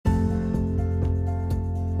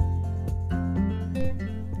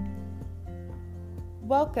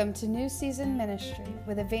Welcome to New Season Ministry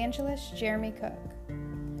with Evangelist Jeremy Cook.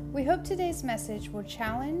 We hope today's message will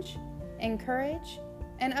challenge, encourage,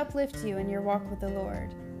 and uplift you in your walk with the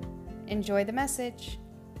Lord. Enjoy the message.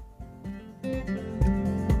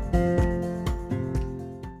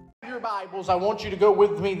 Your Bibles, I want you to go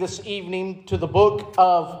with me this evening to the book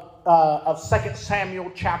of 2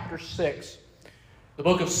 Samuel chapter 6. The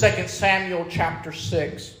book of 2 Samuel chapter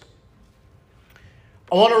 6.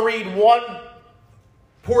 I want to read one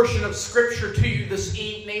portion of Scripture to you this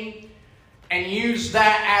evening and use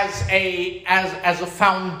that as a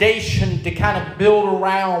foundation to kind of build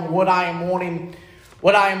around what I am wanting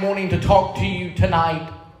to talk to you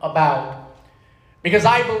tonight about. Because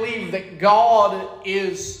I believe that God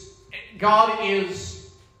is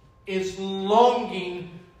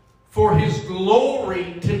longing for His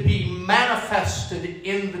glory to be manifested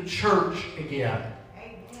in the church again.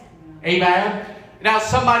 Amen. Now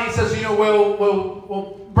somebody says,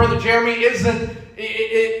 well, Brother Jeremy,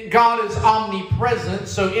 God is omnipresent,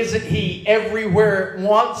 so isn't He everywhere at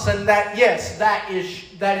once? And yes, that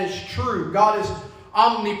is true. God is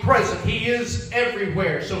omnipresent. He is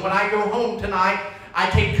everywhere. So when I go home tonight,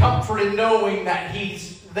 I take comfort in knowing that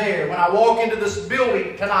He's there. When I walk into this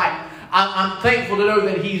building tonight, I'm thankful to know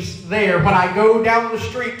that He's there. When I go down the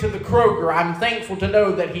street to the Kroger, I'm thankful to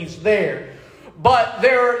know that He's there. But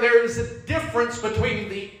there's a difference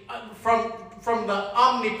between from the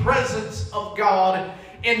omnipresence of God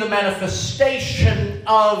in the manifestation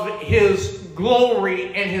of His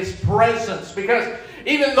glory and His presence. Because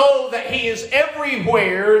even though that He is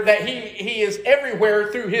everywhere, that He is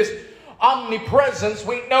everywhere through His omnipresence,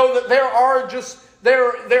 we know that there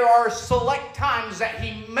are select times that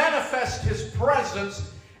He manifests His presence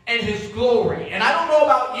and His glory. And I don't know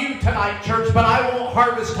about you tonight, church, but I want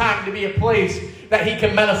Harvest Time to be a place that He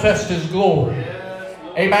can manifest His glory.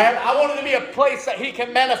 Amen. I want it to be a place that He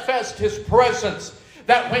can manifest His presence.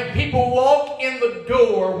 That when people walk in the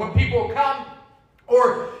door, when people come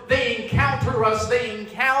or they encounter us, they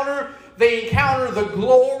encounter the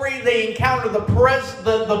glory, they encounter the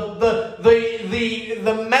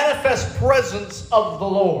manifest presence of the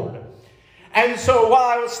Lord. And so while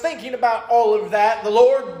I was thinking about all of that, the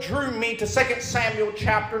Lord drew me to 2 Samuel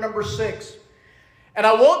chapter number 6. And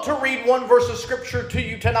I want to read one verse of Scripture to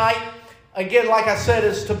you tonight. Again, like I said,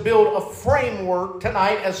 is to build a framework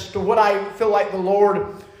tonight as to what I feel like the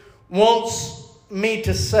Lord wants me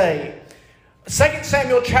to say. 2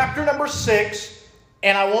 Samuel chapter number 6,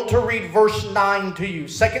 and I want to read verse 9 to you.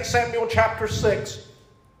 2 Samuel chapter 6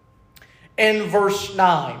 and verse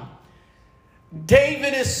 9.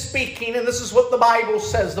 David is speaking, and this is what the Bible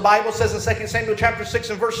says. The Bible says in 2 Samuel chapter 6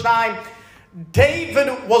 and verse 9, David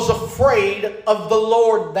was afraid of the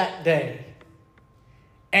Lord that day.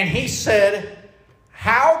 And he said,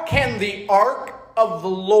 how can the ark of the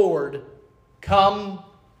Lord come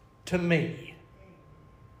to me?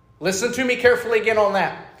 Listen to me carefully again on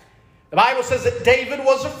that. The Bible says that David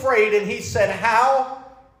was afraid, and he said, how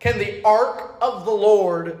can the ark of the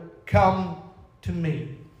Lord come to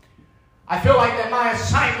me? I feel like that my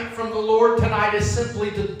assignment from the Lord tonight is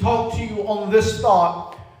simply to talk to you on this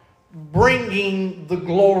thought, bringing the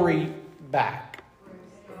glory back.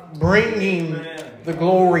 Bringing the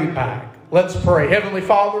glory back. Let's pray. Heavenly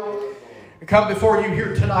Father, I come before you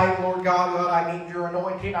here tonight, Lord God. God, I need your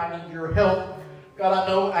anointing. I need your help. God, I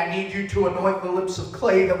know I need you to anoint the lips of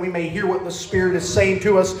clay that we may hear what the Spirit is saying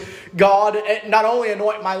to us. God, not only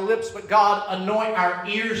anoint my lips, but God, anoint our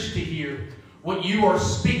ears to hear what you are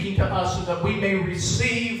speaking to us so that we may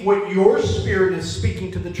receive what your Spirit is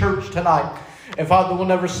speaking to the church tonight. And Father, we'll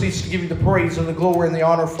never cease to give you the praise and the glory and the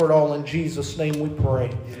honor for it all. In Jesus' name we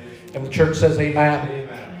pray. And the church says amen.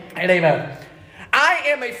 Amen. And amen. I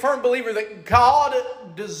am a firm believer that God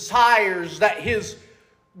desires that His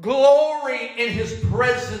glory and His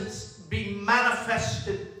presence be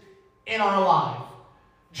manifested in our life.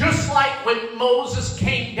 Just like when Moses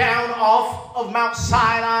came down off of Mount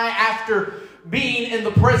Sinai after being in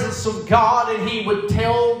the presence of God, and he would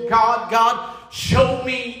tell God, show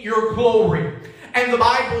me your glory. And the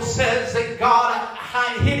Bible says that God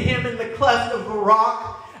hid him in the cleft of the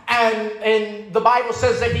rock. And the Bible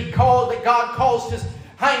says that God caused his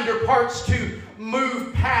hinder parts to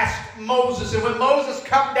move past Moses. And when Moses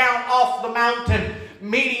come down off the mountain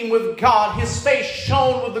meeting with God, his face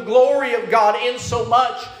shone with the glory of God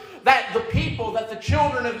insomuch that the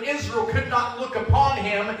children of Israel could not look upon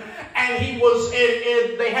him, and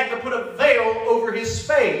they had to put a veil over his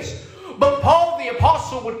face. But Paul the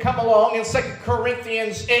apostle would come along in 2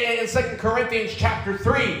 Corinthians chapter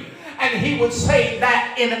 3, and he would say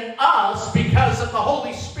that in us, because of the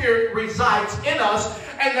Holy Spirit resides in us, us,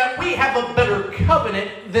 and that we have a better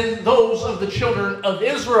covenant than those of the children of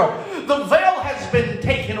Israel. The veil has been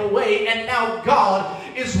taken away, and now God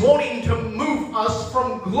is wanting to move us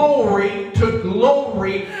from glory to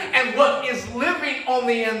glory, and what is living on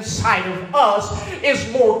the inside of us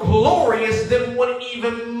is more glorious than what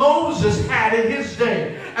even Moses had in his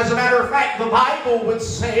day. As a matter of fact, the Bible would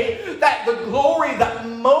say that the glory that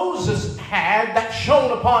Moses had that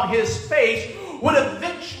shone upon his face would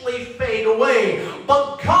eventually fade away.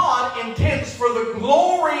 But God intends for the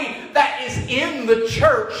glory that is in the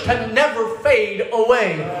church to never fade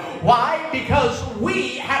away. Why? Because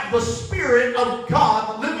we have the Spirit of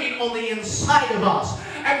God living on the inside of us.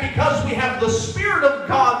 And because we have the Spirit of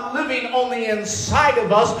God living on the inside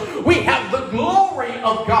of us, we have the glory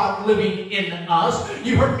of God living in us.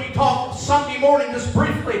 You heard me talk Sunday morning just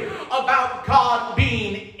briefly about God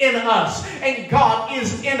being in us. And God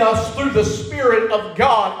is in us through the Spirit of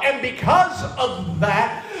God. And because of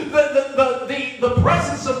that, the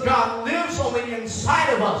presence of God lives on the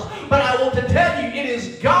inside of us. But I want to tell you, it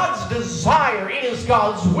is God's desire, it is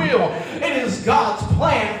God's will, it is God's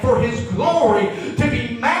plan for His glory to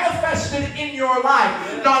be manifested in your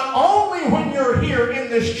life. Not only when you're here in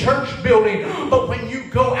this church building, but when you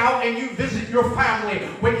go out and you visit your family,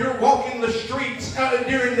 when you're walking the streets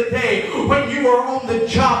during the day, when you are on the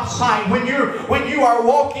job site, when you're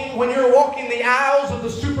walking the aisles of the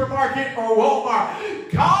supermarket or Walmart.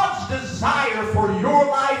 God's desire for your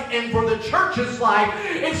life and for the church's life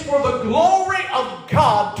is for the glory of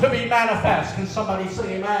God to be manifest. Can somebody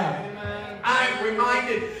say amen? I'm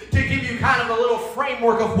reminded to give you kind of a little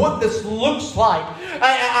framework of what this looks like.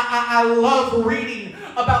 I love reading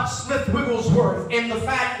about Smith Wigglesworth and the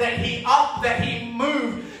fact that he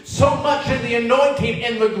moved so much in the anointing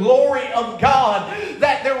and the glory of God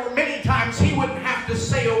that there were many times he wouldn't have to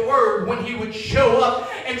say a word when he would show up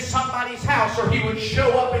in somebody's house or he would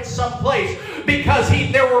show up at some place, because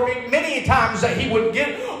there were many times that he would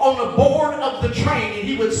get on the board of the train and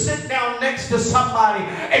he would sit down next to somebody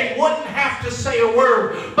and wouldn't have to say a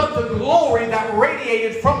word, but the glory that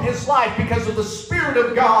radiated from his life because of the Spirit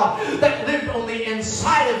of God that lived on the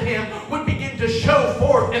inside of him would begin to show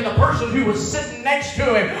forth, and the person who was sitting next to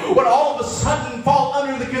him would all of a sudden fall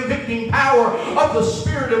under the convicting power of the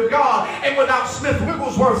Spirit of God, and without Smith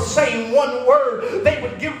Wigglesworth saying one word, they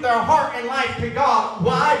would give their heart and life to God.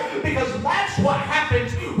 Why? Because that's what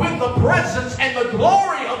happens when the presence and the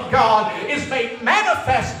glory of God is made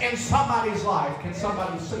manifest in somebody's life. Can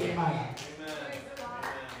somebody say amen?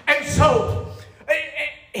 And so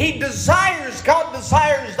God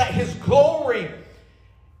desires that His glory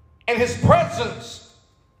and His presence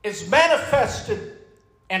is manifested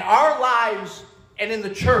in our lives and in the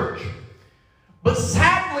church. But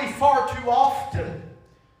sadly, far too often,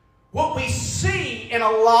 what we see in a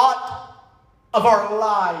lot of our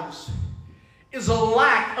lives is a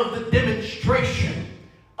lack of the demonstration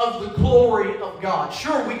of the glory of God.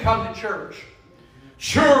 Sure, we come to church.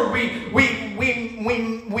 Sure, we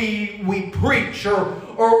preach,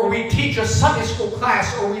 or we teach a Sunday school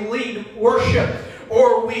class, or we lead worship,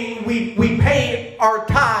 or we pay our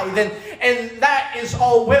tithe, and that is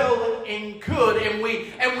all well and good, and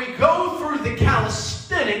we go through the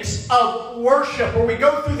calisthenics of worship, or we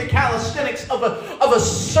go through the calisthenics of a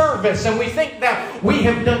service, and we think that we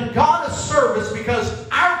have done God a service because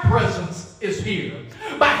our presence is here.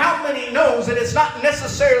 But how many knows that it's not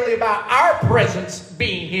necessarily about our presence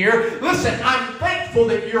being here? Listen, I'm thankful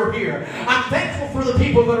that you're here. I'm thankful for the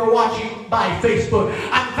people that are watching by Facebook.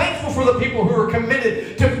 I'm thankful for the people who are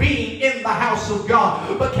committed to being in the house of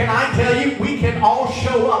God. But can I tell you, we can all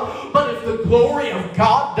show up, but if the glory of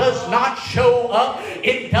God does not show up,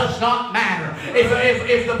 it does not matter.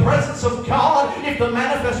 If the presence of God, if the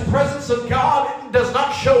manifest presence of God does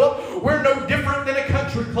not show up, we're no different than a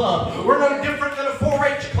country club. We're no different than a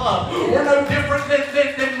 4-H club. We're no different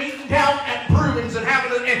than meeting down at Bruins and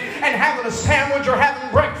having a sandwich or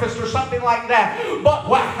having breakfast or something like that. But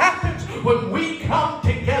what happens when we come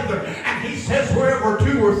together, and He says wherever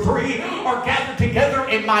 2 or 3 are gathered together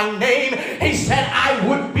in my name, He said I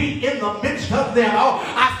would be in the midst of them. Oh,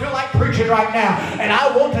 I feel like preaching right now. And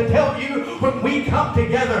I want to tell you, when we come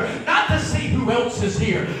together, not to see who else is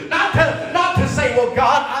here, not to say, well,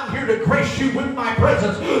 God, I'm here to grace you with my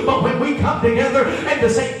presence, but when we come together and to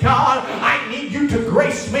say, God, I need you to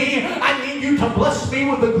grace me. I need you to bless me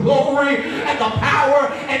with the glory and the power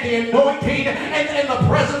and the anointing and the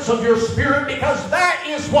presence of your Spirit, because that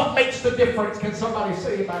is what makes the difference. Can somebody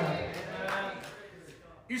say amen?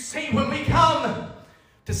 You see, when we come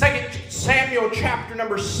to 2 Samuel chapter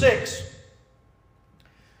number 6,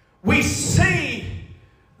 we see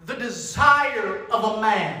the desire of a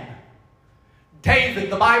man. David,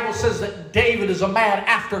 the Bible says that David is a man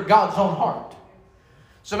after God's own heart.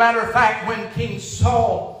 As a matter of fact, when King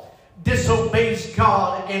Saul disobeys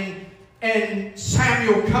God and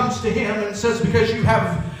Samuel comes to him and says, because you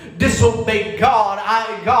have disobeyed God,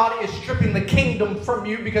 God is stripping the kingdom from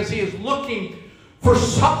you because he is looking for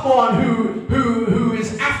someone who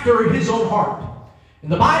is after his own heart.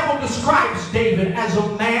 And the Bible describes David as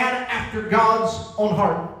a man after God's own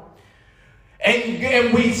heart.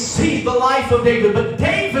 And we see the life of David. But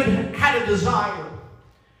David had a desire.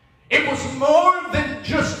 It was more than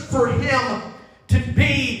just for him to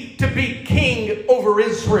be king over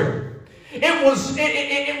Israel.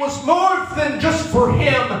 It was more than just for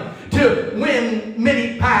him to win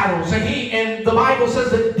many battles. And the Bible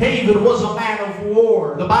says that David was a man of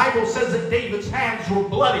war. The Bible says that David's hands were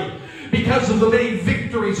bloody because of the many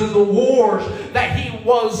victories and the wars that he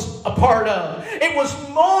was a part of. It was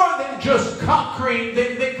more than just conquering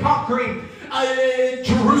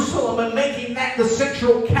Jerusalem and making that the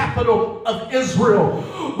central capital of Israel.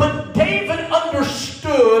 But David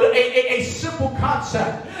understood a simple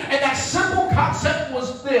concept. And that simple concept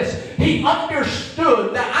was this. He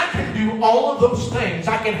understood that I can do all of those things.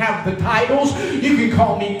 I can have the titles. You can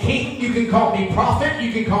call me king. You can call me prophet.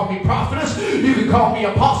 You can call me prophetess. You can call me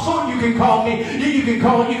apostle. You can call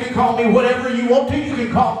me whatever you want to. You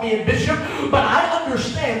can call me a bishop. But I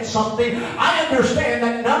understand something. I understand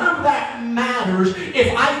that none of that matters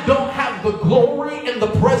if I don't have the glory and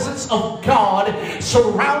the presence of God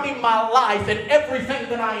surrounding my life and everything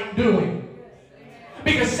that I am doing.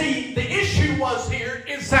 Because see, the issue was here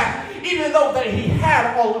is that even though that he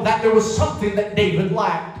had all of that, there was something that David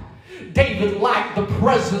lacked. David lacked the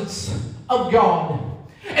presence of God.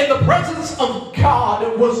 And the presence of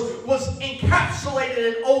God was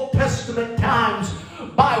encapsulated in Old Testament times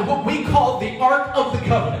by what we call the Ark of the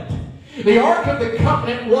Covenant. The Ark of the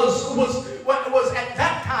Covenant was at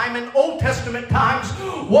that time in Old Testament times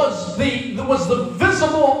was the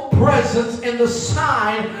visible presence and the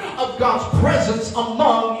sign of God's presence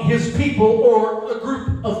among his people or a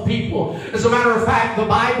group of people. As a matter of fact, the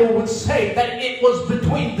Bible would say that it was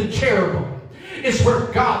between the cherubim is where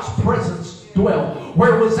God's presence dwelt.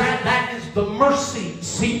 Where was that? That is the mercy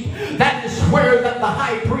seat. That is where that the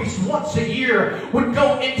high priest once a year would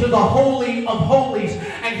go into the Holy of Holies,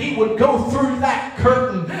 and he would go through that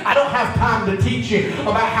curtain. I don't have time to teach you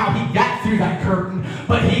about how he got through that curtain,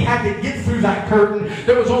 but he had to get through that curtain.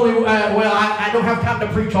 There was only, I don't have time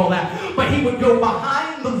to preach all that, but he would go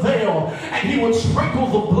behind the veil and he would sprinkle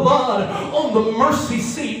the blood on the mercy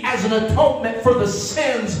seat as an atonement for the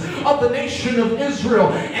sins of the nation of Israel.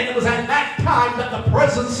 And it was at that time that the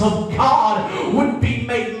presence of God would be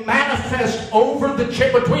made manifest over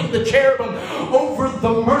between the cherubim over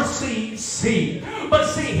the mercy seat. But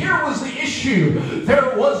see, here was the issue.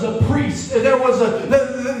 There was a priest. There was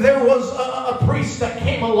a priest that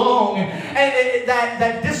came along and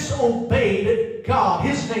that disobeyed God.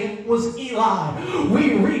 His name was Eli.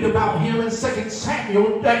 We read about him in 1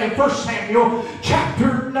 Samuel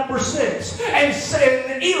chapter number 6.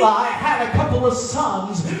 And Eli had a couple of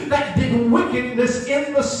sons that did wickedness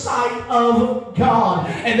in the sight of God,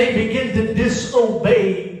 and they began to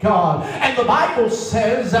disobey God. And the Bible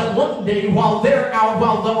says that one day while the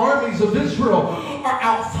armies of Israel are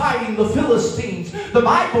out fighting the Philistines, the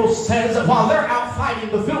Bible says that while they're out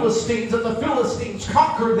fighting the Philistines, and the Philistines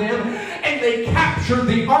conquer them, and they capture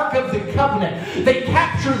the Ark of the Covenant. They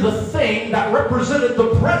capture the thing that represented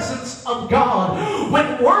the presence of God.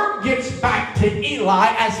 When word gets back to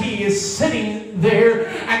Eli as he is sitting there,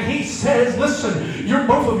 and he says, listen,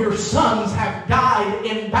 both of your sons have died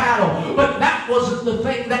in battle. But that wasn't the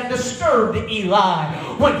thing that disturbed Eli.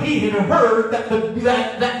 When he had heard that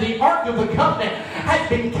the Ark of the Covenant had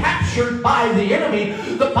been captured by the enemy,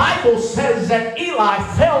 the Bible says that Eli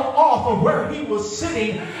fell off of where he was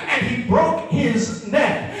sitting and he broke his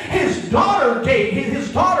neck. His daughter gave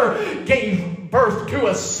birth to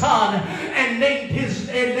a son and named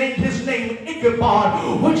his name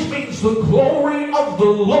Ichabod, which means the glory of the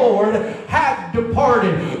Lord had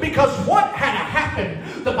departed. Because what had happened?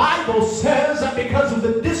 The Bible says that because of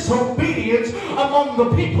the disobedience among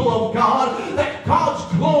the people of God, that God's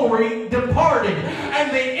glory departed,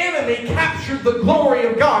 and the enemy captured the glory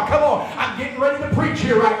of God. Come on, I'm getting ready to preach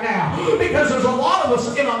here right now, because there's a lot of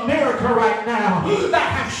us in America right now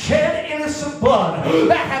that have shed innocent blood,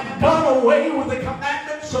 that have done away with the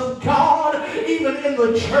commandments of God, even in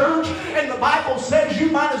the church. And the Bible says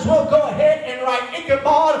you might as well go ahead and write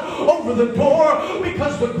Ichabod over the door,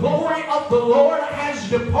 because the glory of the Lord has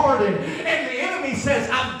departed. And the enemy says,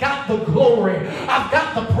 I've got the glory. I've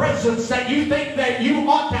got the presence that you think that you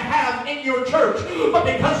ought to have in your church. But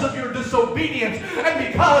because of your disobedience, and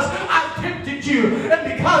because I've tempted you,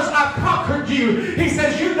 and because I've conquered you, he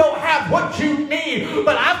says you don't have what you need.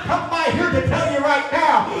 But I've come by here to tell you right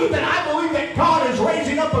now that I believe that God is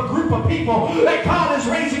raising up a group of people, that God is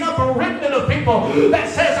raising up a remnant of people that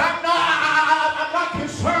says, I'm not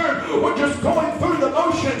concerned with just going through the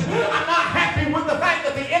motions. I'm not happy with the fact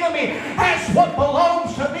that the enemy has what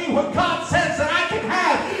belongs to me, what God says that I can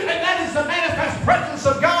have, and that is the manifest presence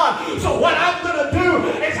of God. So what I'm going to do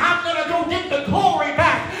is I'm going to go get the glory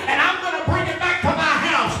back, and I'm going to bring it back to my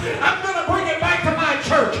house. I'm going to bring it back to my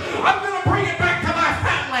church. I'm going to bring it back to my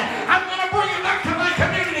family. I'm going to bring it back to my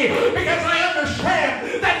community, because I understand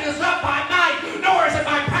that it is not by might, nor is it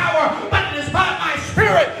by power, but it is by my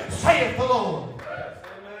Spirit, saith the Lord.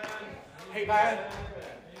 Amen.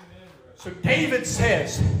 So David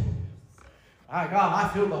says, my God, I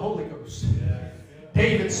feel the Holy Ghost.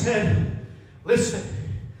 David said, listen,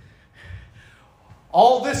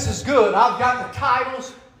 all this is good. I've got the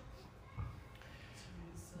titles,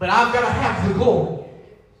 but I've got to have the glory.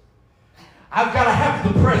 I've got to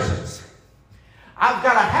have the presence. I've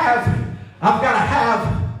got to have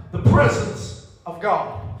the presence of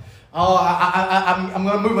God. I'm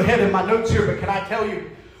going to move ahead in my notes here, but can I tell you,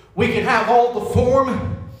 we can have all the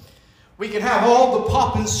form, we can have all the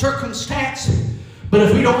pomp and circumstance, but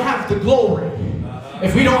if we don't have the glory,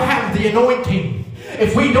 if we don't have the anointing,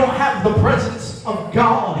 if we don't have the presence of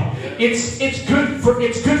God, it's good for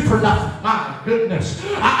nothing. My goodness.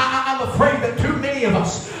 I'm afraid that too many of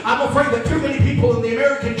us, I'm afraid that too many people in the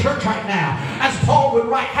American church right now, as Paul would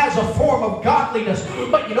write, has a form of godliness,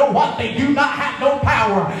 but you know what? They do not have no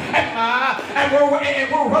power. And we're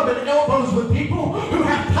rubbing elbows with people who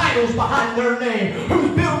have titles behind their name,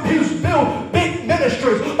 who's built big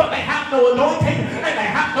ministries, but they have no anointing and they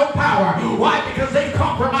have no power. Why? Because they've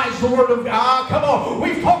compromised the Word of God. Come on,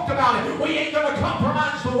 we've talked about it. We ain't going to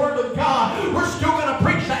compromise the Word of God. We're still going to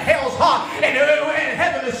preach that hell's hot and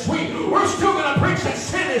heaven is sweet. We're still going to preach that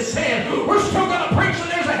sin is sin. We're still going to preach that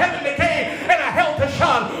there's a heaven to gain and a hell to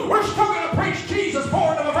shun. We're still going to preach Jesus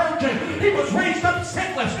born of a virgin. He was raised up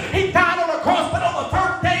sinless. He died on the cross, but on the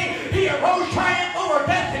third day he arose triumph over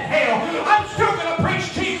death and hell. I'm still going to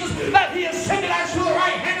preach Jesus, that he ascended as to the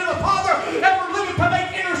right hand of the Father, ever living to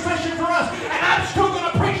make intercession for us. And I'm still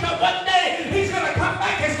going to preach that one day he's going to come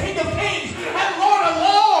back as King of Kings and Lord of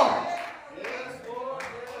Lords.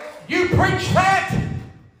 You preach that,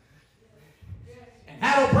 and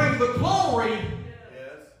that'll bring the glory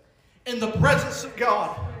in the presence of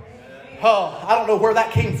God. Oh, I don't know where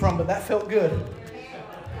that came from, but that felt good.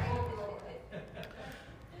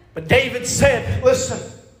 But David said, listen,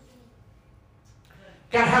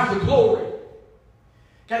 got to have the glory.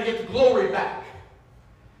 Got to get the glory back.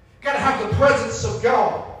 Got to have the presence of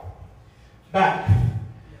God back.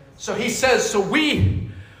 So he says, so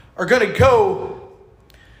we are going to go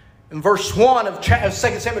in verse 1 of 2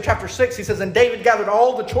 Samuel chapter 6. He says, and David gathered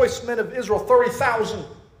all the choice men of Israel, 30,000.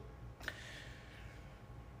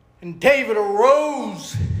 And David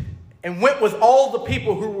arose and went with all the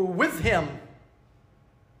people who were with him.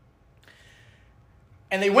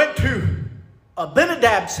 And they went to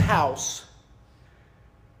Abinadab's house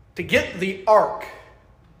to get the ark.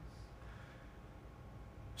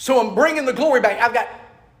 So I'm bringing the glory back. I've got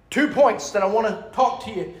 2 points that I want to talk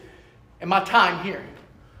to you in my time here.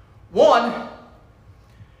 One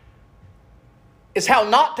is how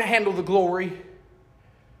not to handle the glory.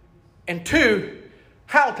 And 2,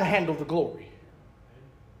 how to handle the glory.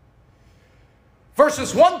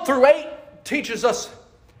 Verses 1 through 8 teaches us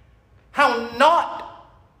how not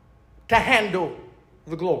to handle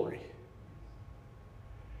the glory.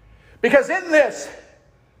 Because in this,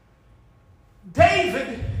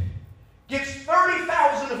 David gets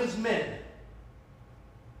 30,000 of his men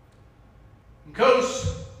and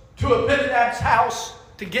goes to Abinadab's house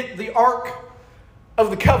to get the Ark of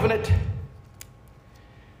the Covenant.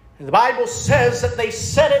 And the Bible says that they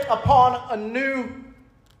set it upon a new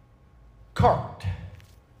cart.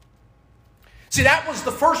 See, that was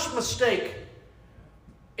the first mistake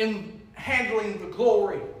in handling the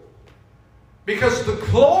glory. Because the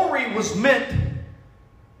glory was meant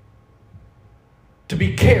to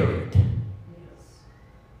be carried.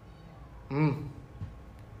 And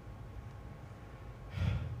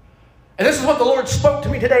this is what the Lord spoke to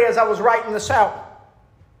me today as I was writing this out.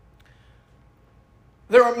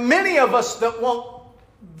 There are many of us that want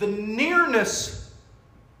the nearness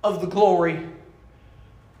of the glory,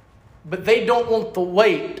 but they don't want the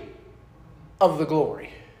weight of the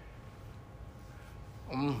glory.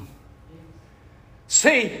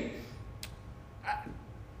 See,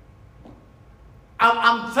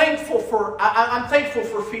 I'm thankful for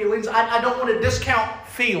feelings. I don't want to discount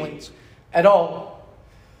feelings at all.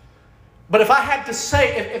 But if I had to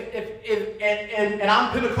say, and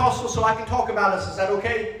I'm Pentecostal, so I can talk about us, is that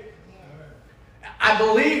okay? I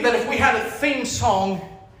believe that if we had a theme song,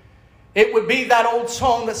 it would be that old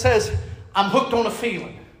song that says, I'm hooked on a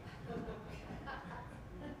feeling.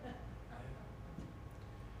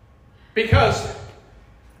 Because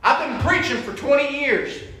I've been preaching for 20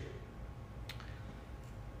 years.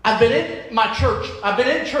 I've been in my church. I've been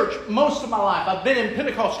in church most of my life. I've been in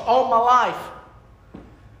Pentecost all my life.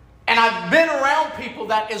 And I've been around people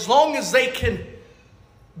that as long as they can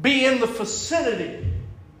be in the vicinity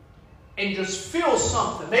and just feel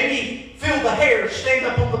something, maybe feel the hair stand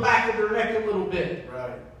up on the back of their neck a little bit.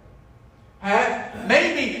 Right.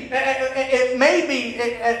 Maybe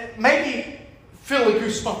feel a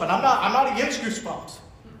goosebump. And I'm not against goosebumps.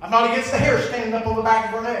 I'm not against the hair standing up on the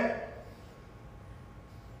back of their neck.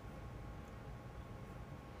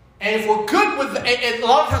 And if we're good with, and a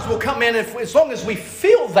lot of times we'll come in, as long as we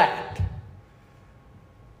feel that,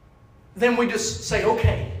 then we just say,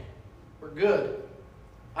 okay, we're good.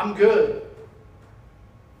 I'm good.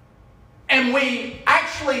 And we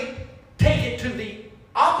actually take it to the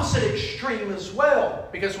opposite extreme as well.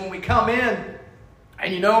 Because when we come in,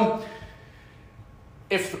 and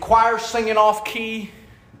if the choir's singing off key,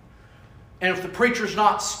 and if the preacher's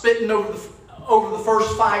not spitting over the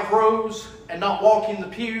first 5 rows and not walking the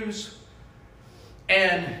pews,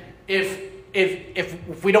 and if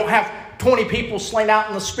we don't have 20 people slain out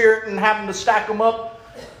in the Spirit and having to stack them up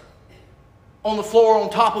on the floor on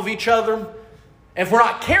top of each other, if we're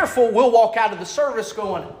not careful, we'll walk out of the service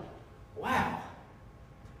going, wow,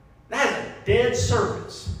 that is a dead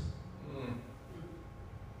service.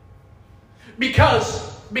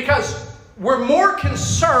 Because we're more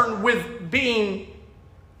concerned with being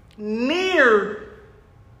near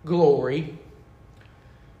glory,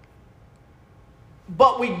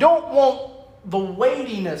 but we don't want the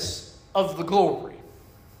weightiness of the glory.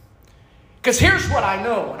 Because here's what I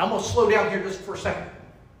know, and I'm going to slow down here just for a second.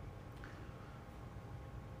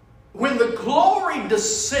 When the glory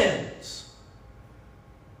descends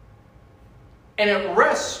and it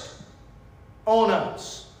rests on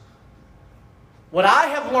us, what I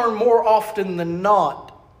have learned more often than not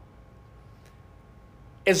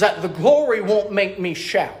is that the glory won't make me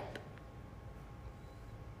shout.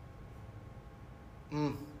 A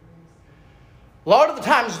lot of the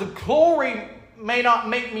times the glory may not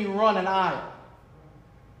make me run an aisle.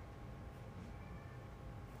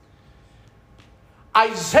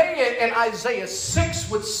 Isaiah in Isaiah 6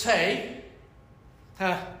 would say,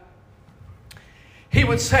 he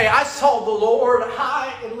would say, I saw the Lord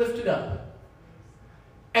high and lifted up,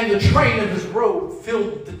 and the train of his robe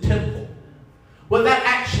filled the temple. What that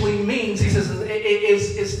actually means, he says,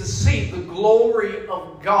 is to see the glory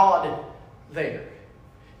of God there.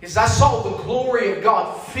 He says, I saw the glory of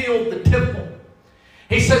God fill the temple.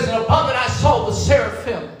 He says, and above it I saw the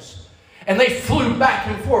seraphims, and they flew back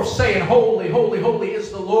and forth saying, holy, holy, holy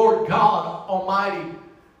is the Lord God Almighty.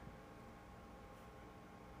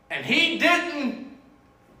 And he didn't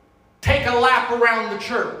take a lap around the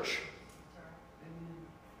church.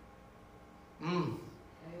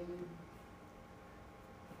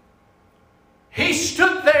 He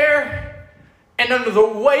stood there and under the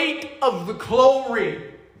weight of the glory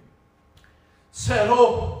said,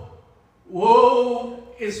 oh, woe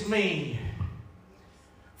is me,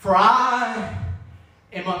 for I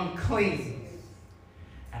am unclean,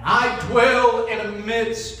 and I dwell in the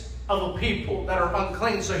midst of a people that are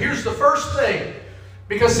unclean. So here's the first thing,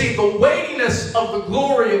 because see, the weightiness of the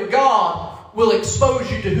glory of God will expose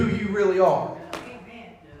you to who you really are.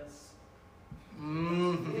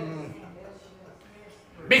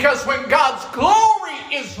 Because when God's glory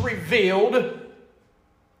is revealed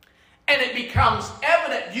and it becomes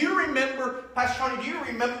evident, do you remember, Pastor Tony, do you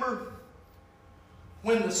remember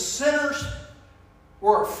when the sinners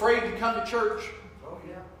were afraid to come to church? Oh,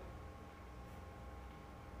 yeah.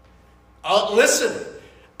 Listen,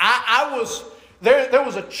 I was there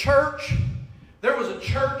was a church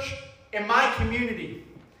in my community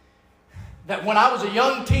that when I was a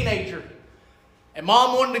young teenager and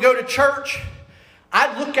Mom wanted to go to church,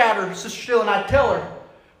 I'd look at her, Sister Still, and I'd tell her,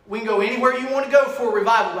 we can go anywhere you want to go for a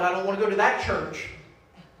revival, but I don't want to go to that church.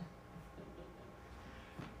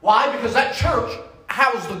 Why? Because that church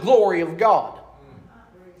housed the glory of God.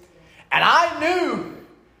 And I knew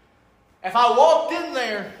if I walked in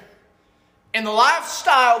there in the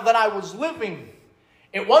lifestyle that I was living,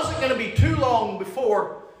 it wasn't going to be too long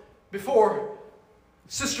before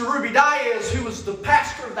Sister Ruby Diaz, who was the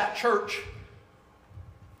pastor of that church,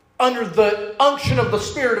 under the unction of the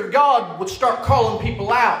Spirit of God, would start calling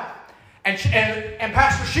people out. And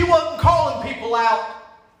Pastor, she wasn't calling people out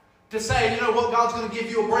to say, you know what, God's going to give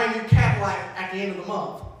you a brand new Cadillac at the end of the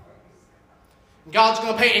month. God's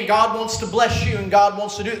going to pay, and God wants to bless you, and God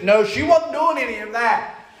wants to do it. No, she wasn't doing any of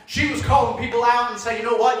that. She was calling people out and saying, you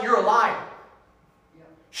know what, you're a liar.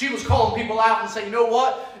 She was calling people out and saying, you know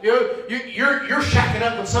what, you're shacking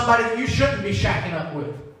up with somebody that you shouldn't be shacking up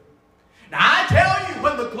with. Now I tell you,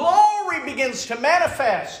 when the glory begins to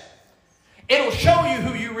manifest, it'll show you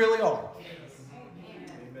who you really are.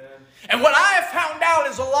 Amen. And what I have found out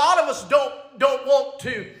is a lot of us don't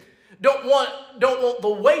want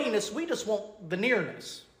the weightiness. We just want the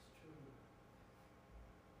nearness.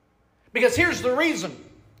 Because here's the reason.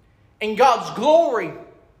 In God's glory,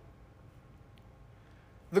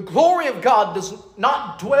 the glory of God does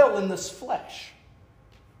not dwell in this flesh.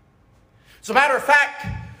 As a matter of fact,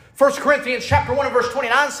 1 Corinthians chapter 1 and verse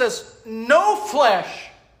 29 says, no flesh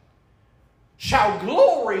shall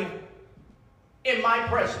glory in my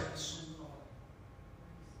presence.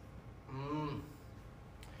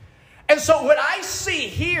 And so what I see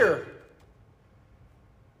here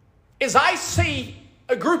is I see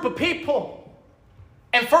a group of people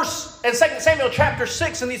in 2 Samuel chapter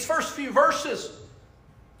 6 in these first few verses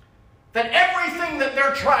that everything that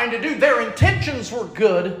they're trying to do, their intentions were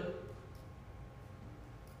good,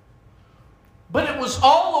 but it was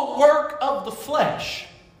all a work of the flesh.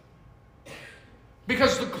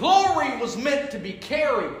 Because the glory was meant to be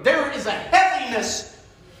carried. There is a heaviness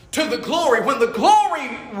to the glory. When the glory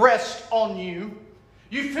rests on you,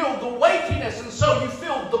 you feel the weightiness, and so you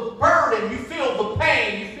feel the burden, you feel the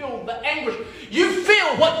pain, you feel the anguish. You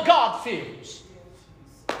feel what God feels.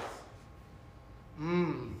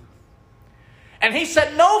 And he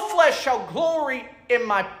said, no flesh shall glory in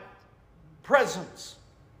my presence.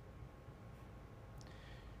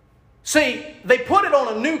 See, they put it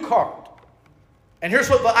on a new cart. And here's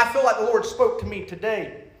what I feel like the Lord spoke to me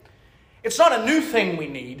today. It's not a new thing we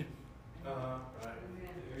need. Right.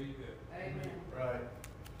 There you go. Amen. Right.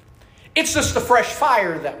 It's just a fresh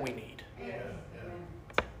fire that we need. Yeah.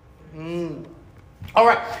 All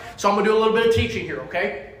right. So I'm going to do a little bit of teaching here,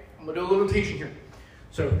 okay? I'm going to do a little teaching here.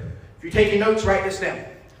 So if you're taking notes, write this down.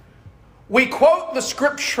 We quote the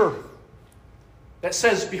scripture that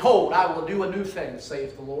says, behold, I will do a new thing,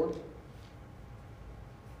 saith the Lord.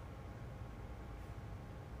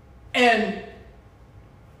 And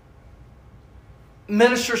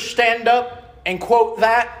ministers stand up and quote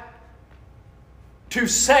that to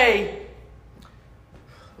say,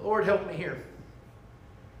 Lord help me here,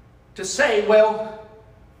 to say, well,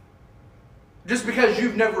 just because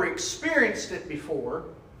you've never experienced it before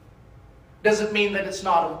doesn't mean that it's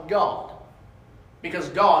not of God, because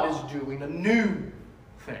God is doing a new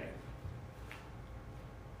thing.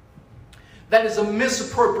 That is a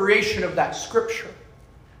misappropriation of that scripture.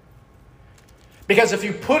 Because if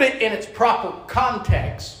you put it in its proper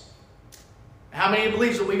context, how many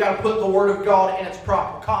believes that we got to put the Word of God in its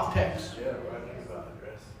proper context? Yeah, right.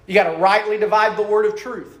 You got to rightly divide the word of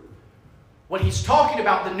truth. What he's talking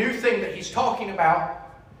about, the new thing that he's talking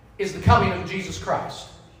about, is the coming of Jesus Christ.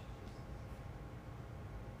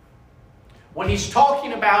 What he's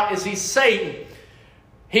talking about is he is saying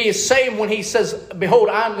when he says, behold,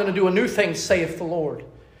 I'm going to do a new thing, saith the Lord.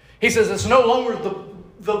 He says it's no longer the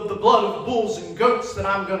blood of bulls and goats that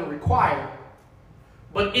I'm going to require,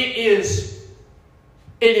 but it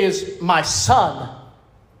is my Son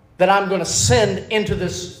that I'm going to send into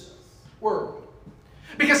this world.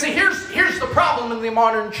 Because see, here's the problem in the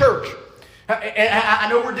modern church. I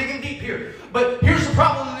know we're digging deep here, but here's the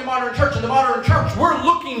problem in the modern church. In the modern church, we're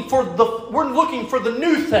looking for the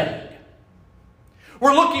new thing.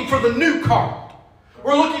 We're looking for the new card.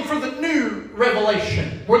 We're looking for the new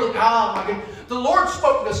revelation. The Lord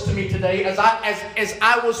spoke this to me today as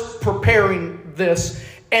I was preparing this,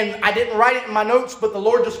 and I didn't write it in my notes, but the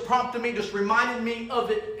Lord just prompted me, just reminded me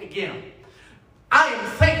of it again. I am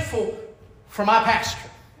thankful for my pastor.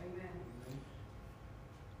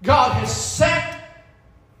 God has set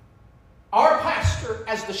our pastor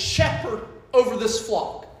as the shepherd over this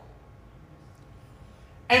flock.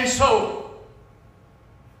 And so,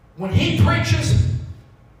 when he preaches,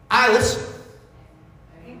 I listen.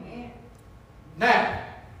 Amen. Now,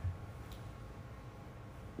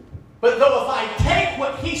 but though if I take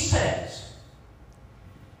what he says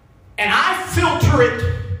and I filter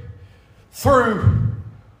it through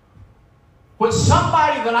what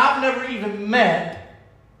somebody that I've never even met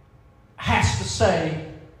has to say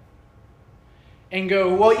and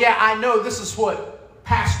go, well, yeah, I know this is what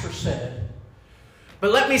pastor said,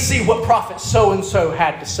 but let me see what prophet so-and-so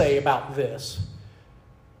had to say about this.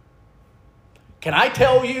 Can I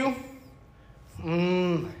tell you,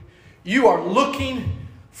 you are looking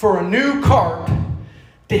for a new cart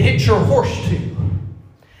to hitch your horse to,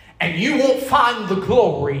 and you won't find the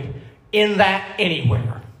glory in that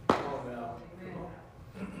anywhere.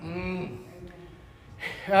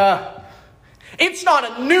 It's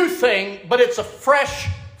not a new thing, but it's a fresh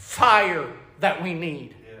fire that we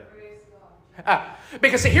need.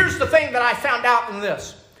 Because here's the thing that I found out in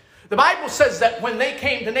this. The Bible says that when they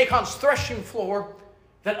came to Nachon's threshing floor,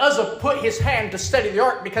 that Uzzah put his hand to steady the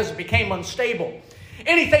ark because it became unstable.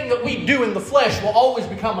 Anything that we do in the flesh will always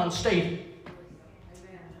become unstable.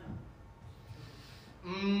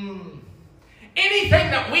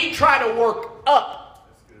 Anything that we try to work up,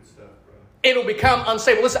 That's good stuff, bro. it'll become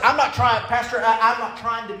unstable. Listen, I'm not trying, Pastor, I'm not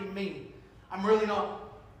trying to be mean. I'm really not.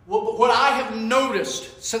 What I have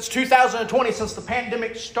noticed since 2020, since the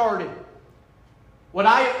pandemic started, what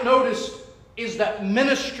I have noticed is that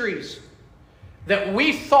ministries that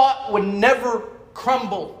we thought would never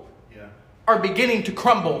crumble are beginning to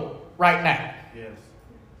crumble right now. Yes.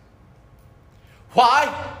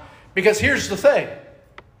 Why? Because here's the thing.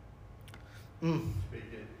 Speak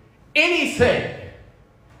it.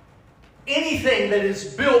 Anything that is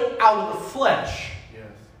built out of the flesh, Yes.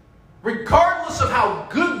 regardless of how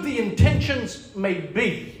good the intentions may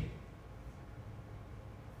be,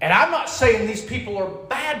 and I'm not saying these people are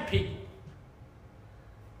bad people,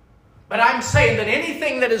 but I'm saying that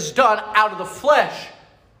anything that is done out of the flesh,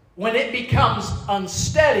 when it becomes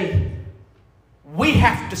unsteady, we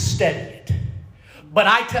have to steady it. But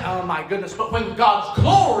oh my goodness, but when God's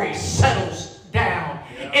glory settles down,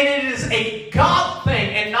 and it is a God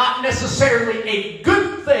thing and not necessarily a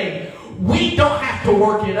good thing, we don't have to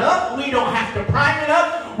work it up. We don't have to prime it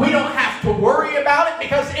up. We don't have to worry about it,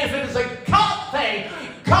 because if it is a God thing,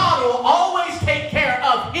 God will always take care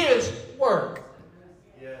of His work.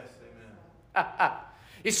 Yes, amen.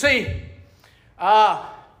 You see,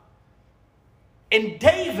 in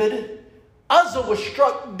David, Uzzah was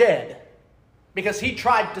struck dead because he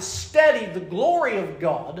tried to steady the glory of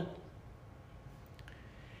God.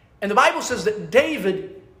 And the Bible says that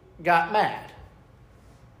David got mad.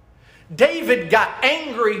 David got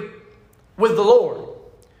angry with the Lord.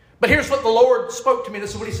 But here's what the Lord spoke to me.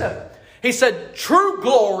 This is what He said. He said, true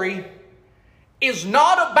glory is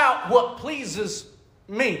not about what pleases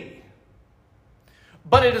me,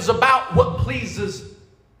 but it is about what pleases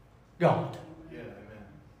God. Yeah,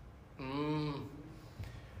 amen.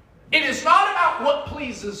 It is not about what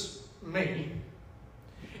pleases me.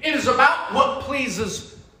 It is about what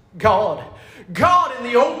pleases God. God in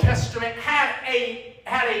the Old Testament had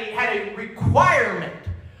a requirement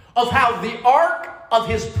of how the ark of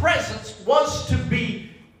His presence was to be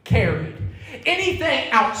carried. Anything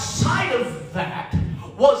outside of that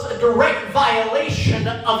was a direct violation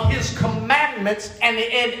of His commandments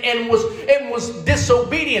and was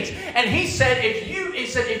disobedience. And He said, if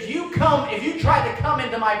you try to come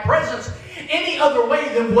into my presence any other way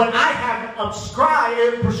than what I have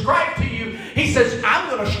prescribed to you, He says, I'm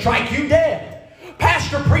going to strike you dead.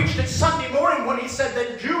 Pastor preached it Sunday morning when he said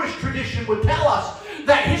that Jewish tradition would tell us,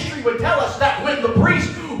 that history would tell us, that when the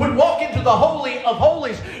priest would walk into the Holy of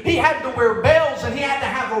Holies, he had to wear bells and he had to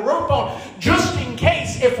have a rope on, just in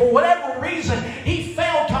case, if for whatever reason he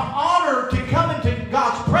failed to honor to come into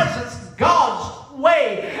God's presence God's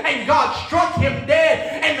way, and God struck him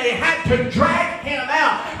dead, and they had to drag him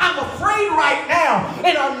out. I'm afraid right now,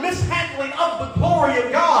 in our mishandling of the glory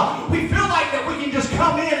of God, we feel like that we can just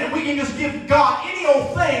come in and we can just give God any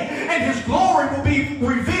old thing, and His glory will be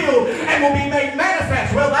revealed and will be made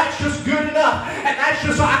manifest. Well, that's just good enough, and that's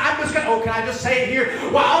just, I'm just going to, can I just say it here?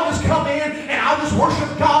 Well, I'll just come in and I'll just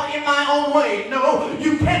worship God in my own way. No,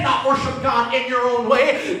 you cannot worship God in your own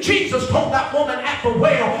way. Jesus told that woman at the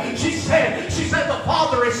well, she said, the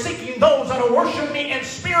Father is seeking those that will worship me in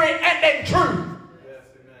spirit and in truth. Yes,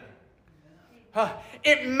 amen.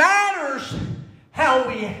 It matters how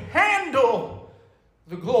we handle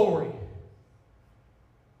the glory.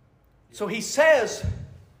 So he says,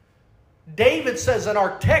 David says in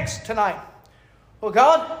our text tonight, well,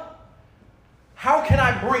 God, how can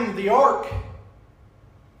I bring the ark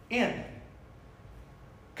in?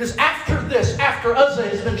 Because after this, after Uzzah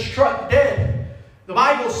has been struck dead, the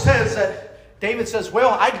Bible says that David says, well,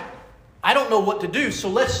 I don't know what to do, so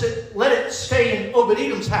let it stay in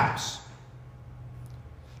Obed-Edom's house.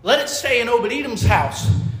 Let it stay in Obed-Edom's house.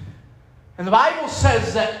 And the Bible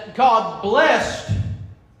says that God blessed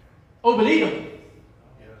Obed-Edom.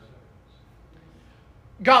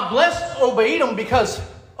 God blessed Obed-Edom because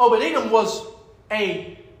Obed-Edom was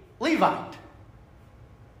a Levite.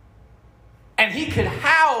 And he could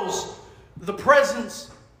house the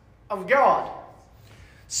presence of God.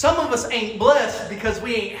 Some of us ain't blessed because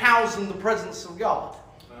we ain't housed in the presence of God.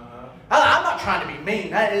 I'm not trying to be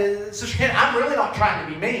mean. I'm really not trying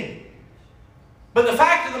to be mean. But the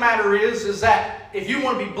fact of the matter is that if you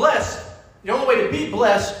want to be blessed, the only way to be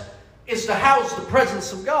blessed is to house the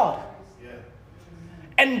presence of God. Yeah.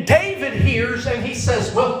 And David hears and he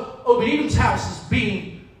says, well, Obed-Edom's house is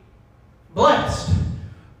being blessed.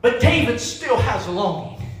 But David still has a longing.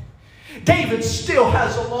 David still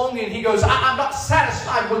has a longing. He goes, I'm not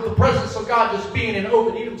satisfied with the presence of God just being in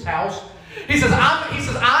Obed-Edom's house. He says, I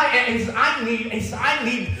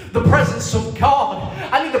need the presence of God.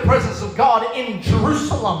 I need the presence of God in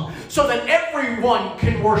Jerusalem so that everyone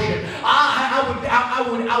can worship.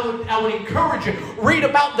 I would encourage you, read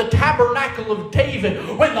about the tabernacle of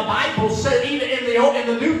David when the Bible said, even in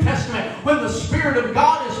the New Testament, when the Spirit of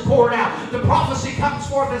God is poured out, the prophecy comes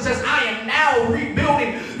forth and says, I am now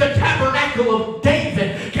rebuilding the tabernacle of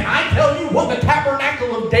David. Can I tell you what the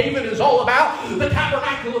tabernacle of David is all about? The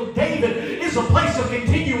tabernacle of David is a place of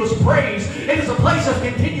continuous praise. It is a place of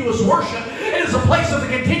continuous worship. It is a place of the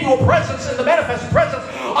continual presence and the manifest presence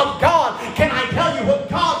of God. Can I tell you what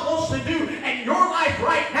God wants to do in your life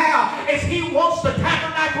right now is He wants the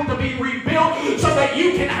tabernacle to be rebuilt so that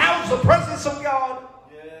you can house the presence of God.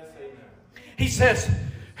 Yes, amen. He says,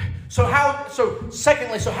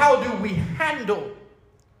 secondly, how do we handle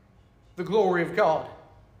the glory of God?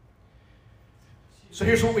 So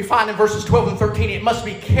here's what we find in verses 12 and 13. It must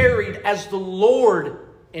be carried as the Lord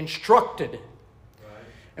instructed. Right.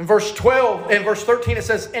 In verse 12 and verse 13 it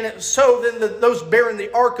says, and so then those bearing the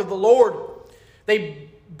ark of the Lord, they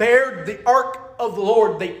bared the ark of the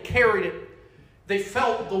Lord, they carried it. They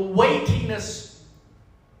felt the weightiness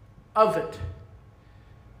of it.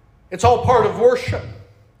 It's all part of worship.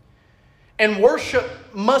 And worship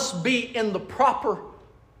must be in the proper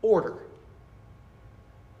order.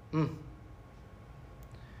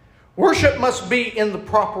 Worship must be in the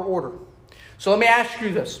proper order. So let me ask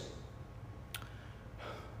you this.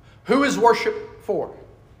 Who is worship for?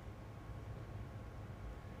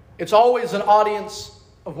 It's always an audience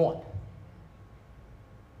of one.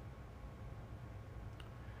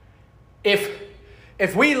 If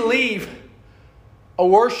we leave a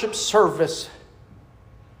worship service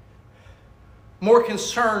more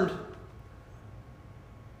concerned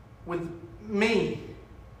with me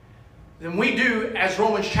than we do, as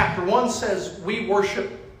Romans chapter 1 says, we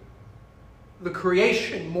worship the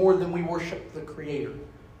creation more than we worship the Creator.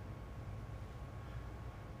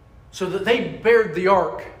 So that they bared the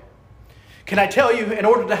ark. Can I tell you, in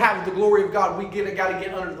order to have the glory of God, we got to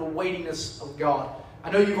get under the weightiness of God.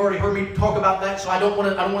 I know you've already heard me talk about that, so I don't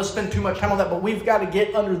want to spend too much time on that, but we've got to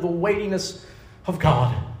get under the weightiness of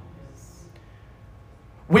God.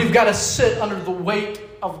 We've got to sit under the weight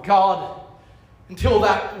of God until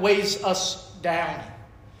that weighs us down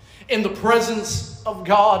in the presence of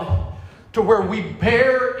God to where we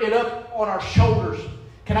bear it up on our shoulders.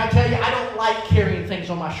 Can I tell you, I don't like carrying things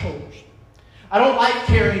on my shoulders. I don't like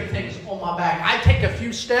carrying things on my back. I take a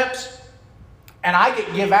few steps and I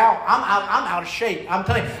give out. I'm out of shape. I'm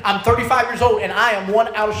telling you, I'm 35 years old and I am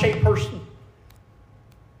one out of shape person.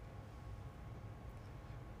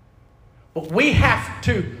 But we have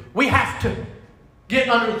to get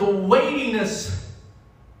under the weightiness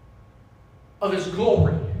of His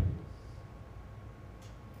glory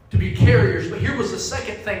to be carriers. But here was the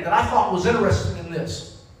second thing that I thought was interesting in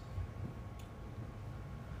this.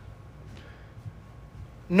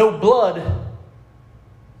 No blood,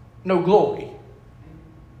 no glory.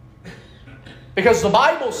 Because the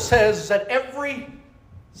Bible says that every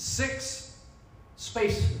 6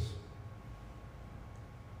 spaces,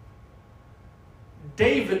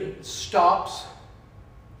 David stops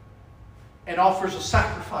and offers a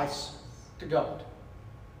sacrifice to God.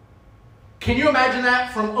 Can you imagine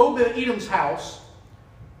that? From Obed-Edom's house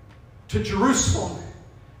to Jerusalem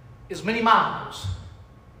is many miles.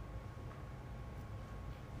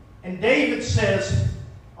 And David says,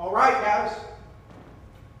 all right, guys,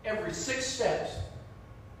 every 6 steps,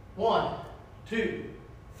 1, 2,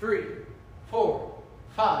 3, 4,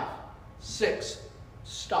 5, 6,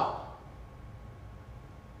 stop.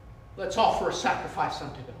 Let's offer a sacrifice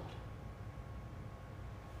unto God.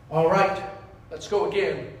 All right, let's go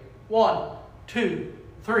again. 1, 2,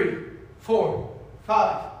 3, 4,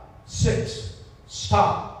 5, 6.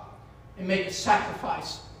 Stop and make a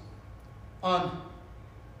sacrifice unto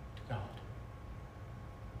God.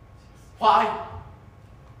 Why?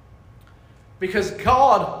 Because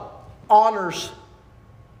God honors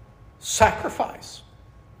sacrifice.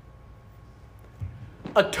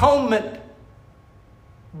 Atonement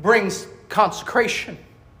brings consecration.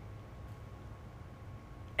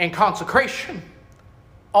 And consecration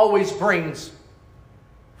always brings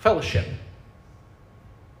fellowship.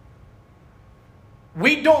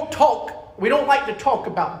 We don't like to talk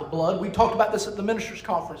about the blood. We talked about this at the ministers'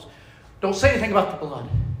 conference. Don't say anything about the blood.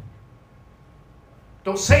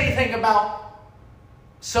 Don't say anything about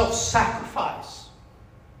self-sacrifice.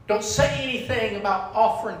 Don't say anything about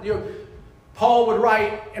offering. Paul would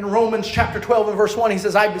write in Romans chapter 12 and verse 1, he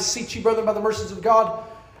says, I beseech you, brethren, by the mercies of God,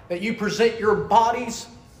 that you present your bodies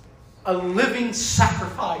a living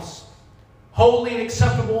sacrifice, holy and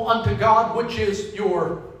acceptable unto God, which is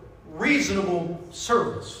your reasonable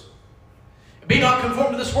service. Be not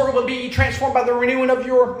conformed to this world, but be ye transformed by the renewing of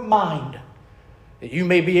your mind, that you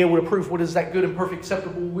may be able to prove what is that good and perfect,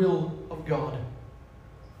 acceptable will of God.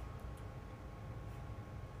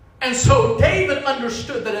 And so David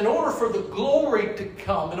understood that in order for the glory to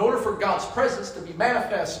come, in order for God's presence to be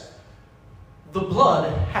manifest, the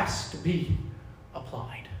blood has to be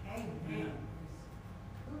applied. Amen.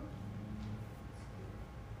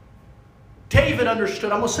 David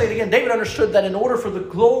understood, I'm going to say it again, David understood that in order for the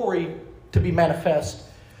glory to be manifest,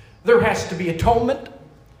 there has to be atonement,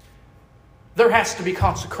 there has to be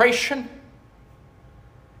consecration,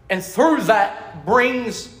 and through that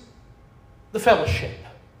brings the fellowship.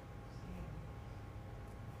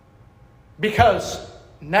 Because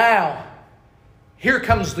now, here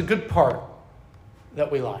comes the good part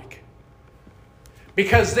that we like.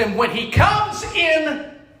 Because then when he comes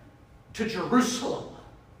in to Jerusalem,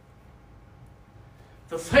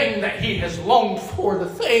 the thing that he has longed for, the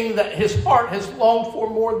thing that his heart has longed for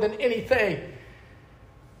more than anything,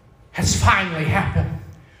 has finally happened.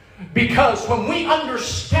 Because when we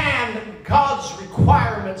understand God's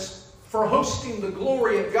requirements for hosting the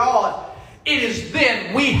glory of God, it is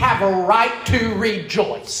then we have a right to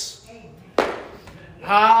rejoice.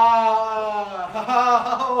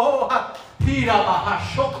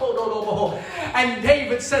 And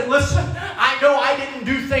David said, listen, I know I didn't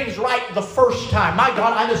do things right the first time. My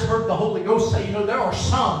God, I just heard the Holy Ghost say, there are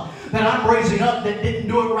some that I'm raising up that didn't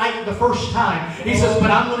do it right the first time. He says, but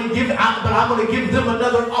I'm going to give them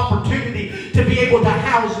another opportunity to be able to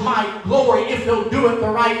house my glory if they'll do it the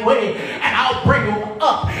right way. And I'll bring them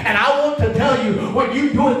up. And I want to tell you, when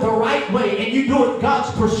you do it the right way and you do it God's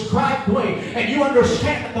prescribed way, and you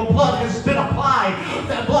understand that the blood has been applied,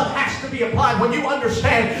 that blood has to be applied, when you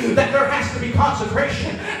understand that there has to be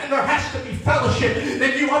consecration and there has to be fellowship,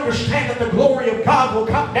 then you understand that the glory of God will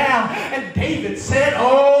come down. And David said,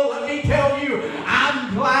 let me tell you,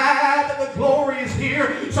 I'm glad that the glory is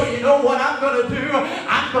here. So you know what I'm going to do?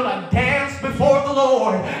 I'm going to dance before the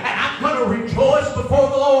Lord, and I'm going to rejoice before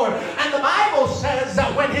the Lord. And the Bible says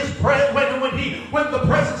that when the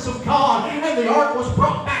presence of God and the ark was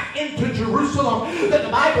brought back into Jerusalem, that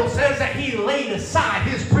the Bible says that he laid aside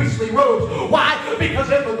his priestly robes. Why?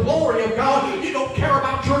 Because in the glory of God, you don't care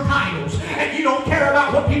about your titles, and you don't care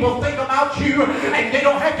about what people think about you, and they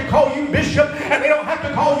don't have to call you bishop, and they don't have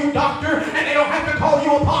to call you doctor, and they don't have to call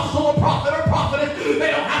you apostle or prophet or prophetess.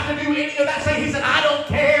 They don't have to do any of that. He said, I don't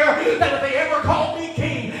care that if they ever call me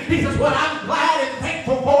king. He says, what I'm glad and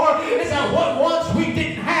thankful for is that what once we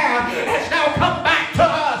didn't have has now come back to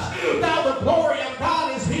us. Now the glory of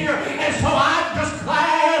God is here, and so I'm just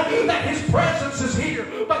glad that his presence is here.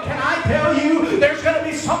 But can I tell you, there's going to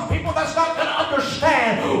be some people that's not going to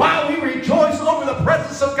understand why we rejoice over the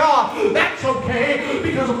presence of God. That's okay,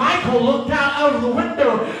 because Michal looked out of the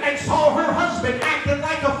window and saw her husband acting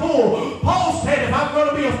like a fool. Paul said, if I'm going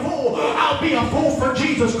to be a fool, I'll be a fool for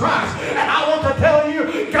Jesus Christ. And I want to tell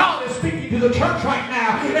you, God is speaking to the church right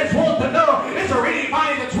now. It's wanting to know, is there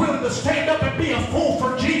anybody that's willing to stand up and be a fool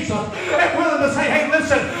for Jesus? And willing to say, hey,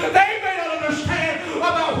 listen, they may not understand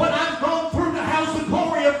about what I've gone through to house the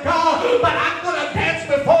glory of God, but I'm going to dance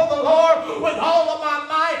before the Lord with all of my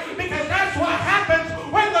might, because that's what happens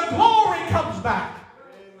when the glory comes back.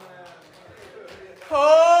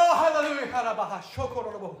 Oh, hallelujah.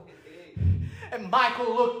 And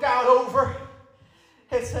Michal looked out over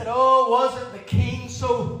and said, oh, wasn't the king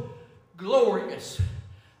so glorious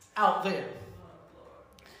out there?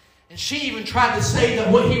 And she even tried to say that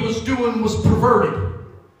what he was doing was perverted.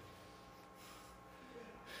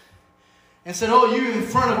 And said, oh, you in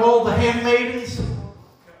front of all the handmaidens,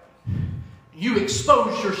 you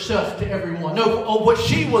exposed yourself to everyone. No, what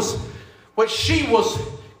she was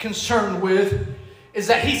concerned with is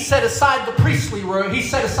that he set aside the priestly robe, he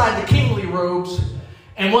set aside the kingly robes,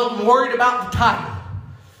 and wasn't worried about the title.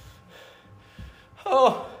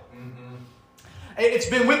 Oh, It's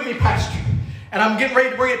been with me, Pastor, and I'm getting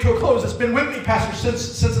ready to bring it to a close. It's been with me, Pastor,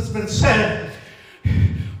 since it's been said.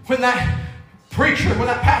 When that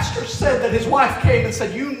pastor said that his wife came and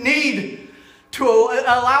said, you need to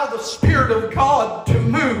allow the Spirit of God to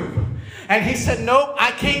move. And he said, nope,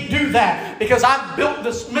 I can't do that because I've built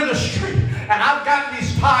this ministry and I've got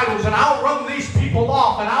these titles and I'll run these people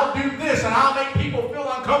off and I'll do this and I'll make people feel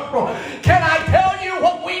uncomfortable. Can I tell you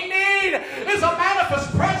what we need is a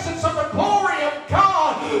manifest presence of the glory of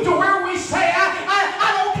God to where we say,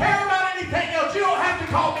 I don't care about anything else. You don't have to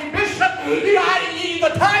call me bishop.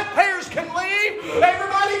 The taxpayers can leave.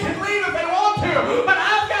 Everybody can leave if they want to. But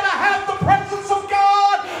I've got to have the presence of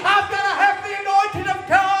God. I've got to have the anointing of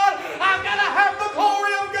God. I've got to have the glory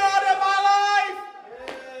of God in my life.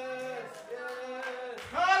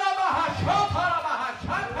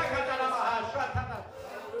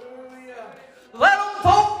 Let them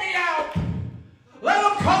vote me out. Let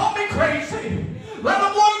them call me crazy. Let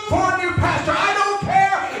them look for a new pastor. I don't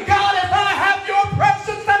care. God, if I have your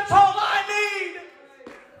presence, that's all I need.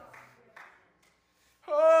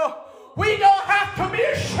 Oh, we don't have to be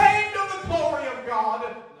ashamed of the glory of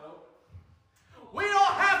God. We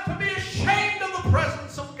don't have to be ashamed of the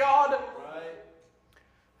presence of God.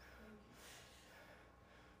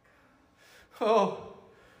 Oh.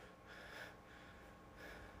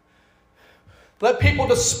 Let people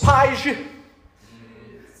despise you.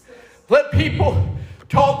 Let people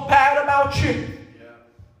talk bad about you.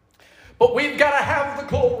 But we've got to have the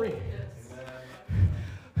glory.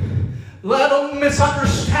 Let them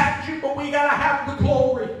misunderstand you, but we got to have the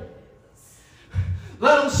glory.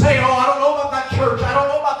 Let them say, oh, I don't know about that church. I don't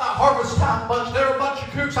know about that Harvest Time bunch. They're a bunch of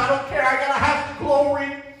kooks. I don't care. I got to have the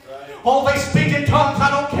glory. Oh, they speak in tongues. I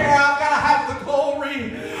don't care. I've got to have the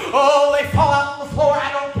glory. Oh, they fall out on the floor.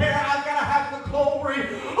 I don't care. I've got to have the glory.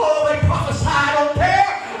 Oh, they prophesy. I don't care.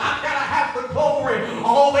 I've got to have the glory.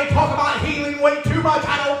 Oh, they talk about healing way too much.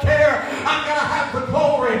 I don't care. I've got to have the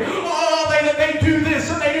glory. Oh, they do this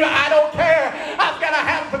and they do. I don't care. I've got to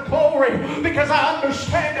have the glory because I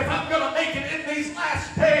understand if I'm going to make it in these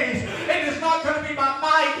last days, it is not going to be my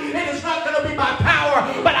might. It is not going to be my power,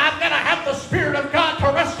 but I've got to have the Spirit of God to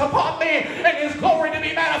rest upon me and His glory to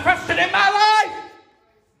be manifested in my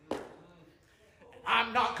life.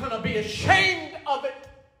 I'm not going to be ashamed of it.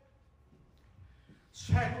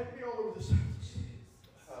 Stand with me all over this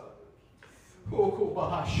house.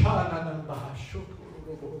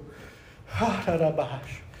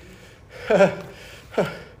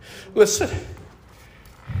 Listen.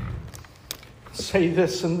 Say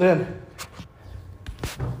this and then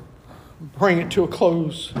bring it to a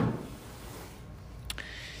close.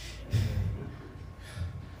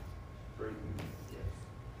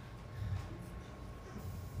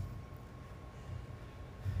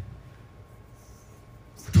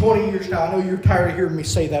 For 20 years now, I know you're tired of hearing me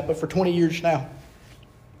say that, but for 20 years now,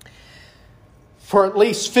 for at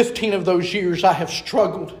least 15 of those years, I have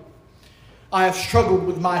struggled. I have struggled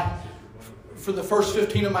with for the first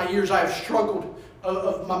 15 of my years, I have struggled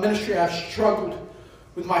of my ministry. I have struggled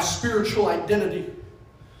with my spiritual identity.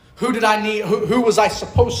 Who did I need? Who was I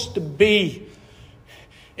supposed to be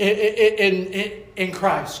in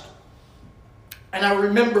Christ? And I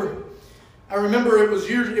remember it was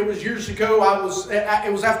years ago.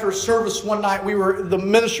 It was after a service one night. The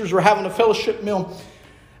ministers were having a fellowship meal,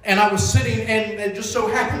 and I was sitting. And it just so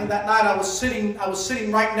happened that night I was sitting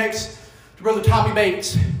right next to Brother Tommy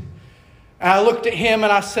Bates. And I looked at him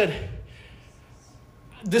and I said,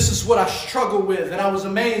 this is what I struggle with. And I was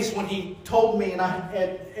amazed when he told me, and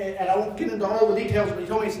I won't get into all the details, but he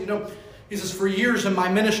told me, he says, for years in my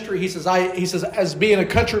ministry, he says, as being a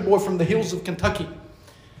country boy from the hills of Kentucky,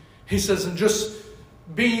 he says, and just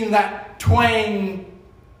being that twang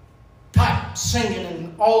type singing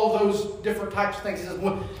and all of those different types of things.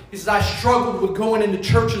 He says, I struggled with going into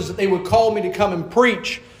churches that they would call me to come and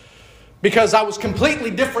preach, because I was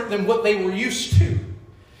completely different than what they were used to.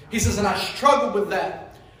 He says, and I struggled with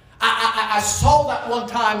that. I saw that one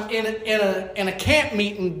time in a camp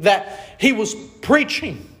meeting that he was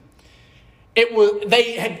preaching.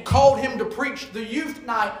 They had called him to preach the youth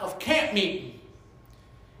night of camp meeting.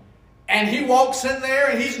 And he walks in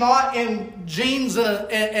there and he's not in jeans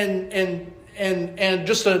and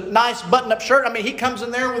just a nice button-up shirt. I mean, he comes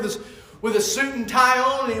in there with a suit and tie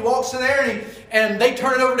on, and he walks in there and they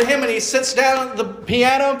turn it over to him, and he sits down at the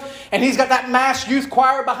piano, and he's got that mass youth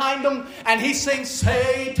choir behind him, and he sings,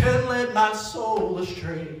 Satan led my soul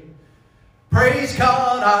astray. Praise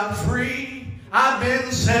God, I'm free. I've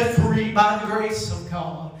been set free by the grace of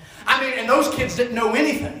God. I mean, and those kids didn't know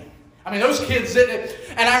anything. I mean, those kids didn't.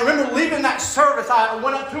 And I remember leaving that service, I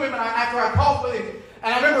went up to him, and after I talked with him,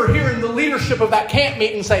 and I remember hearing the leadership of that camp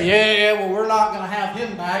meeting say, yeah, well, we're not going to have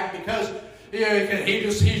him back because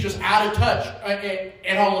he's just out of touch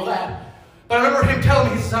and all of that. But I remember him telling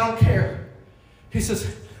me, he says, I don't care. He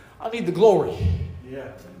says, I need the glory.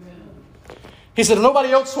 Yeah. He said, if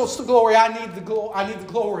nobody else wants the glory, I need the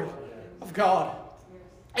glory of God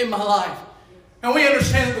in my life. And we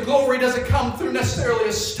understand that the glory doesn't come through necessarily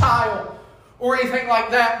a style or anything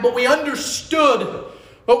like that, but we understood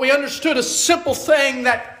a simple thing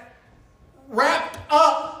that wrapped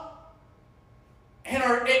up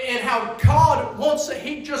in how God wants it.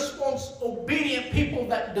 He just wants obedient people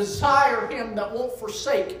that desire Him, that won't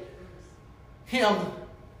forsake Him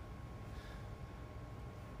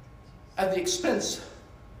at the expense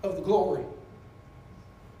of the glory.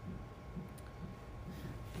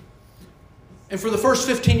 And for the first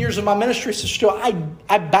 15 years of my ministry, Sister Steele,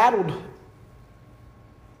 I battled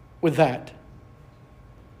with that.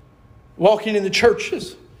 Walking in the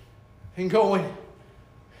churches and going,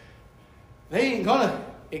 they ain't going to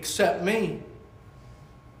accept me.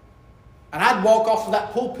 And I'd walk off of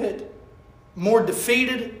that pulpit more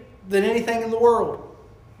defeated than anything in the world.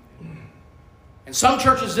 And some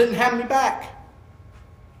churches didn't have me back.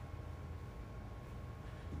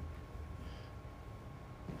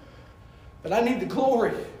 But I need the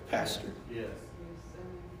glory, Pastor. Yes.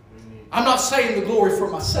 I'm not saying the glory for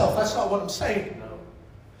myself. That's not what I'm saying. No.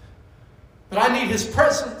 But I need His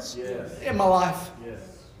presence in my life. Yes.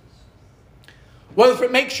 Whether if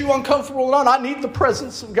it makes you uncomfortable or not, I need the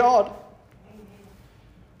presence of God.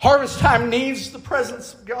 Harvest time needs the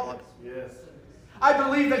presence of God. Yes. I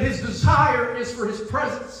believe that His desire is for His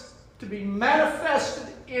presence to be manifested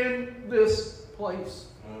in this place.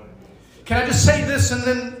 Can I just say this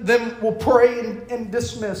and then we'll pray and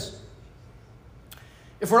dismiss.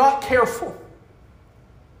 If we're not careful,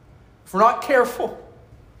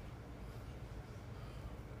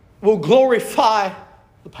 we'll glorify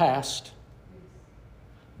the past.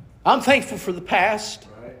 I'm thankful for the past.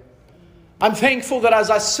 Right. I'm thankful that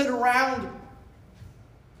as I sit around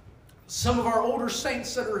some of our older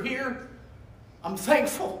saints that are here, I'm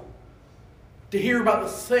thankful to hear about the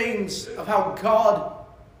things of how God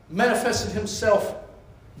manifested Himself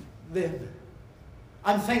then.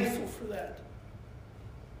 I'm thankful for that.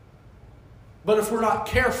 But if we're not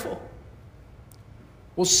careful,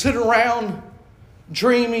 we'll sit around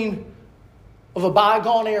dreaming of a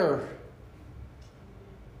bygone era.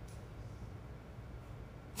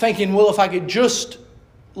 Thinking, well, if I could just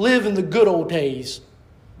live in the good old days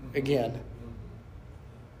again.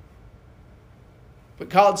 But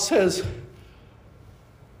God says,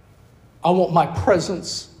 I want my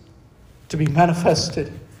presence to be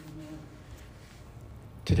manifested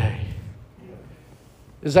today.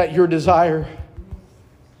 Is that your desire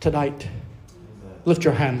tonight? Lift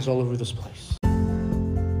your hands all over this place.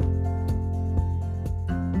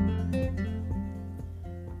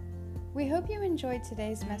 We hope you enjoyed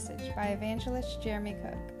today's message by Evangelist Jeremy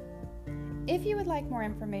Cook. If you would like more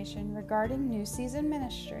information regarding New Season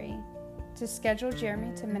Ministry, to schedule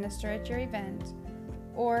Jeremy to minister at your event,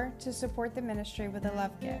 or to support the ministry with a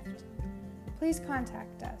love gift, please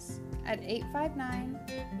contact us at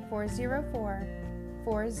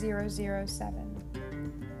 859-404-4007.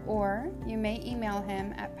 Or you may email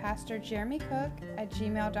him at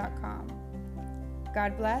pastorjeremycook@gmail.com.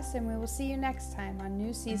 God bless, and we will see you next time on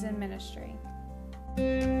New Season Ministry.